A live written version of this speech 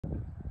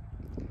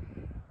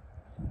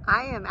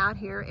I am out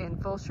here in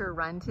Fulshear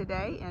Run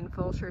today in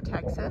Fulshear,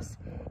 Texas,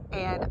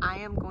 and I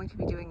am going to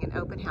be doing an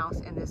open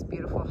house in this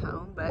beautiful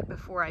home. But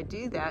before I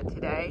do that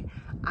today,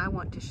 I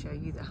want to show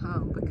you the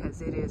home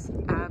because it is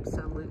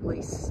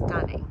absolutely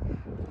stunning.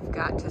 You've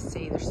got to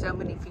see, there's so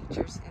many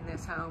features in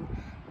this home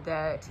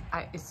that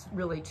it's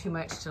really too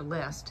much to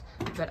list,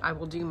 but I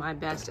will do my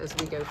best as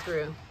we go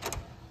through.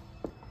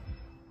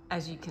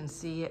 As you can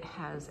see, it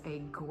has a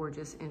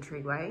gorgeous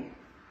entryway.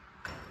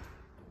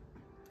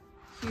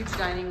 Huge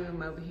dining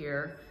room over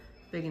here,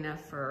 big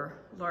enough for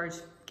large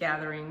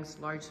gatherings,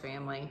 large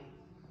family.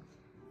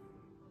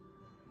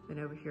 Then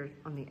over here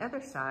on the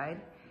other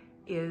side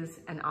is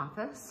an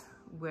office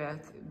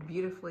with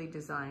beautifully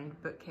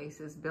designed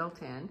bookcases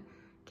built in,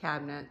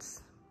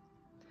 cabinets,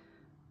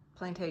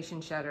 plantation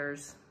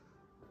shutters.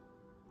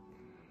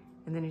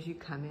 And then as you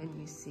come in,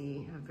 you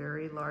see a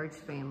very large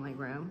family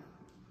room.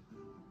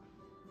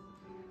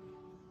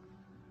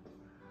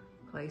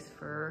 Place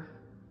for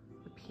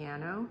the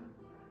piano.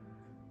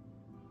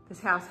 This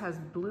house has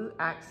blue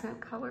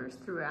accent colors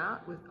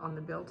throughout on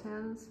the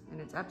built-ins, and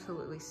it's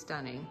absolutely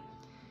stunning.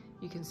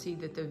 You can see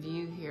that the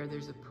view here,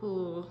 there's a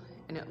pool,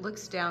 and it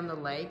looks down the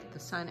lake. The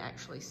sun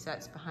actually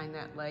sets behind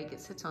that lake. It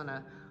sits on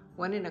a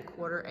 1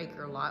 1/4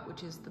 acre lot,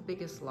 which is the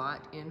biggest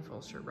lot in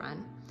Fulshear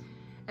Run.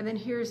 And then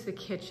here's the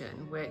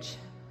kitchen, which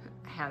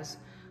has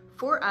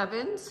 4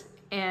 ovens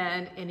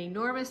and an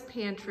enormous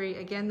pantry.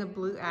 Again, the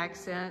blue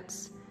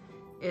accents.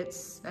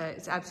 It's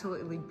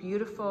absolutely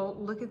beautiful.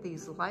 Look at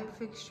these light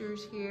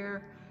fixtures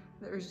here.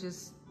 There's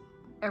just,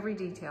 every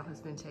detail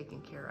has been taken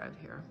care of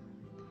here.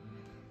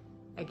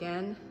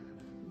 Again,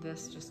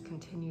 this just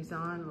continues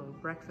on, a little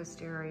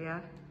breakfast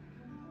area,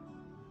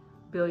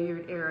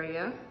 billiard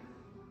area,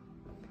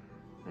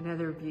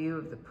 another view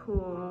of the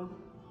pool.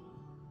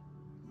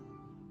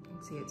 You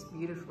can see it's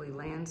beautifully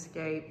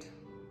landscaped.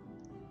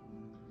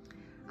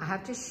 I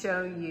have to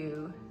show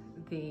you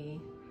the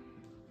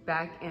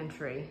back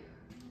entry.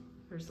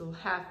 There's a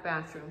little half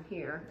bathroom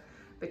here,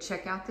 but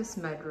check out this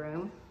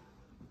mudroom.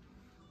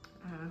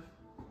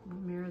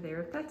 Mirror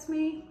there, that's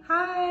me,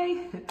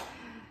 hi.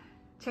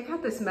 Check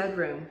out this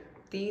mudroom.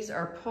 These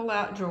are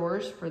pull-out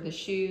drawers for the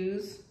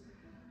shoes,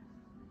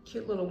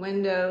 cute little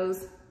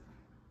windows.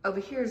 Over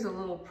here is a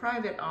little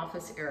private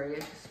office area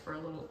just for a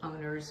little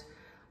owner's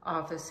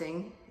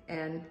officing,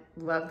 and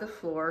love the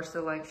floor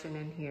selection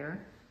in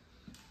here.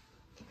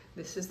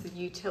 This is the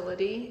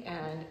utility,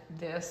 and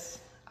this,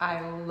 I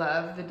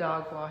love the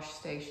dog wash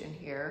station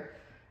here.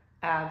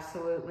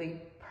 Absolutely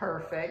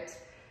perfect.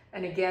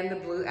 And again, the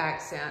blue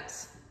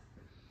accents.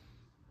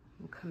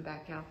 We'll come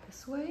back out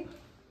this way.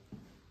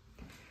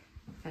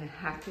 And I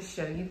have to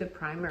show you the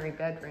primary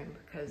bedroom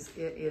because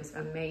it is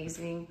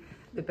amazing.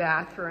 The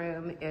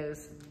bathroom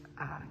is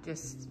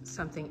just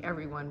something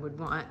everyone would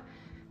want.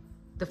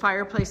 The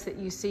fireplace that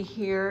you see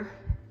here,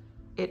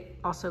 it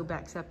also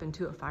backs up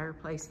into a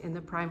fireplace in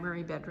the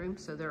primary bedroom.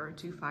 So there are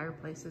 2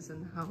 fireplaces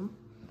in the home.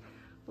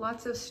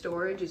 Lots of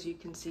storage, as you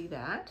can see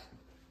that.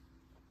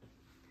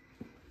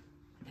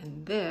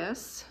 And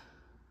this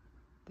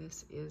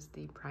is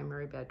the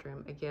primary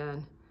bedroom.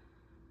 Again,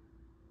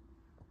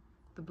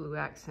 the blue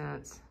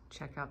accents.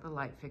 Check out the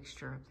light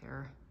fixture up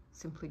there.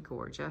 Simply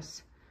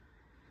gorgeous.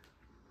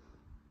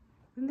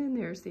 And then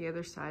there's the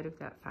other side of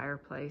that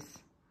fireplace.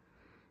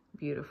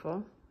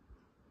 Beautiful.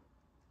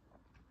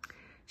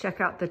 Check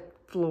out the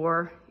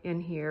floor in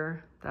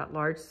here, that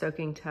large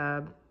soaking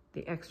tub,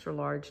 the extra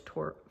large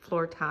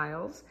floor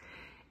tiles,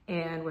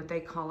 and what they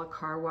call a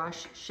car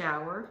wash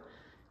shower.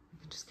 You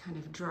can just kind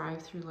of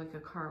drive through like a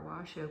car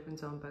wash. It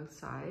opens on both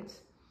sides.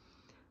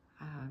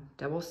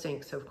 Double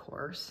sinks, of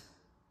course.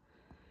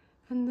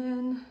 And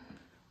then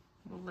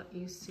we'll let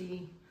you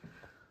see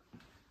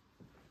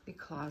the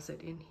closet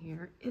in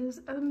here. It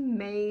is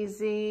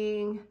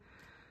amazing.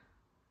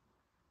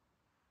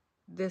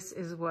 This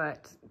is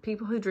what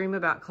people who dream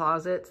about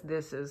closets,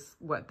 this is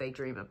what they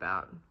dream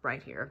about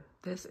right here.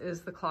 This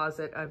is the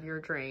closet of your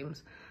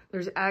dreams.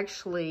 There's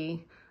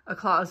actually a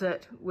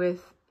closet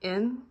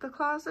within the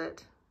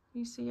closet,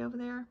 you see over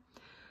there,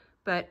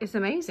 but it's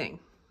amazing.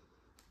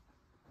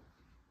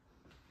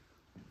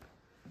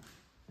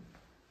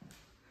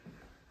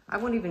 I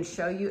won't even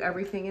show you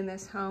everything in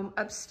this home.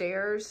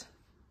 Upstairs,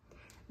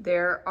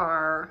 there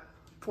are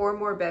 4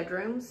 more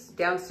bedrooms.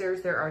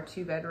 Downstairs, there are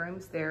 2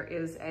 bedrooms. There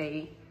is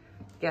a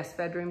guest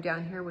bedroom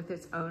down here with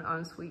its own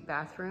ensuite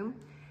bathroom.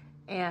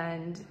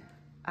 And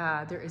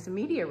there is a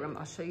media room.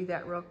 I'll show you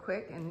that real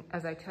quick. And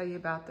as I tell you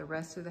about the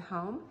rest of the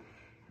home,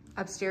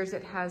 upstairs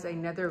it has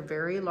another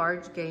very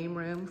large game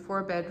room,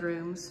 4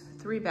 bedrooms,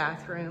 3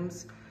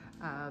 bathrooms.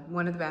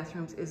 One of the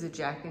bathrooms is a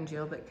Jack and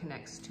Jill that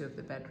connects 2 of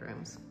the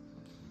bedrooms.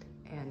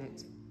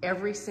 And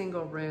every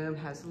single room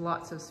has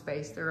lots of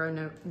space. There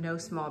are no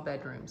small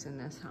bedrooms in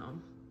this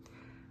home.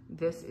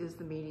 This is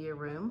the media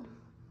room.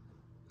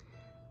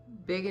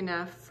 Big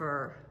enough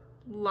for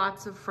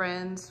lots of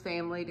friends,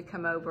 family to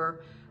come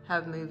over,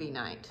 have movie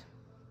night.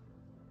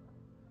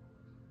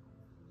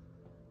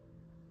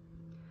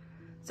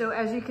 So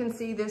as you can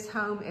see, this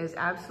home is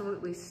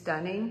absolutely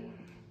stunning.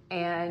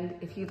 And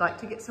if you'd like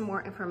to get some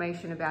more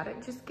information about it,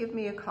 just give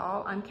me a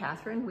call. I'm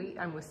Catherine Wheat.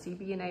 I'm with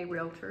CB&A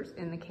Realtors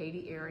in the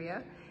Katy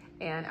area,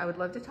 and I would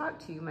love to talk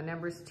to you. My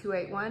number is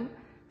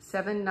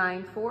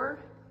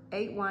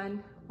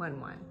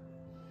 281-794-8111.